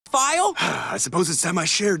file? I suppose it's time I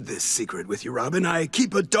shared this secret with you, Robin. I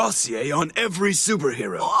keep a dossier on every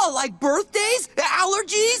superhero. Oh, like birthdays?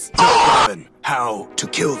 Allergies? No, Robin, how to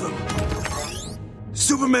kill them.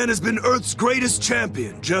 Superman has been Earth's greatest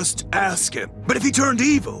champion. Just ask him. But if he turned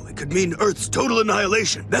evil, it could mean Earth's total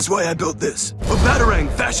annihilation. That's why I built this. A batarang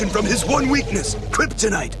fashioned from his one weakness,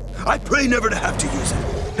 kryptonite. I pray never to have to use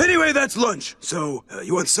it. Anyway, that's lunch. So,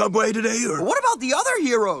 you want Subway today, or...? What about the other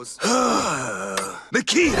heroes? The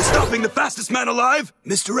key to stopping the fastest man alive?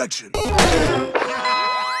 Misdirection.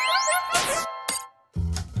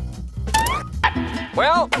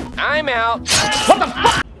 Well, I'm out. What the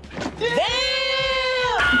fuck?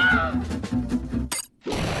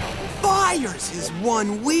 Fire's his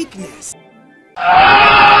one weakness.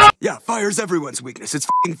 Yeah, fire's everyone's weakness. It's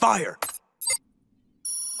f***ing fire.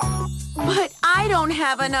 But I don't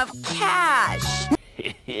have enough cash.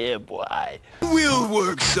 Yeah, boy. We'll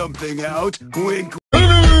work something out. Wink.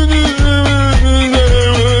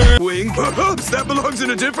 Wink. Oops, that belongs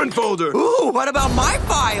in a different folder. Ooh, what about my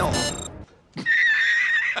file?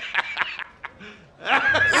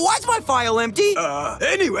 Why's my file empty?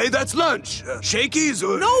 Anyway, that's lunch. Shakies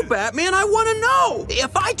or... No, Batman, I want to know.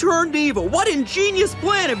 If I turned evil, what ingenious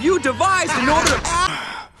plan have you devised in order to...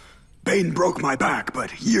 Bane broke my back,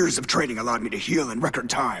 but years of training allowed me to heal in record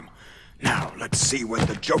time. Now, let's see when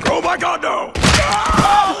the Joker... Oh my god, no!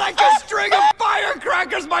 Oh, like a string of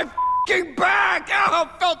firecrackers, my f***ing back! Oh,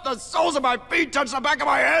 felt the soles of my feet touch the back of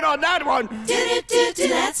my head on that one! Do-do-do-do,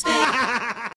 that's bad.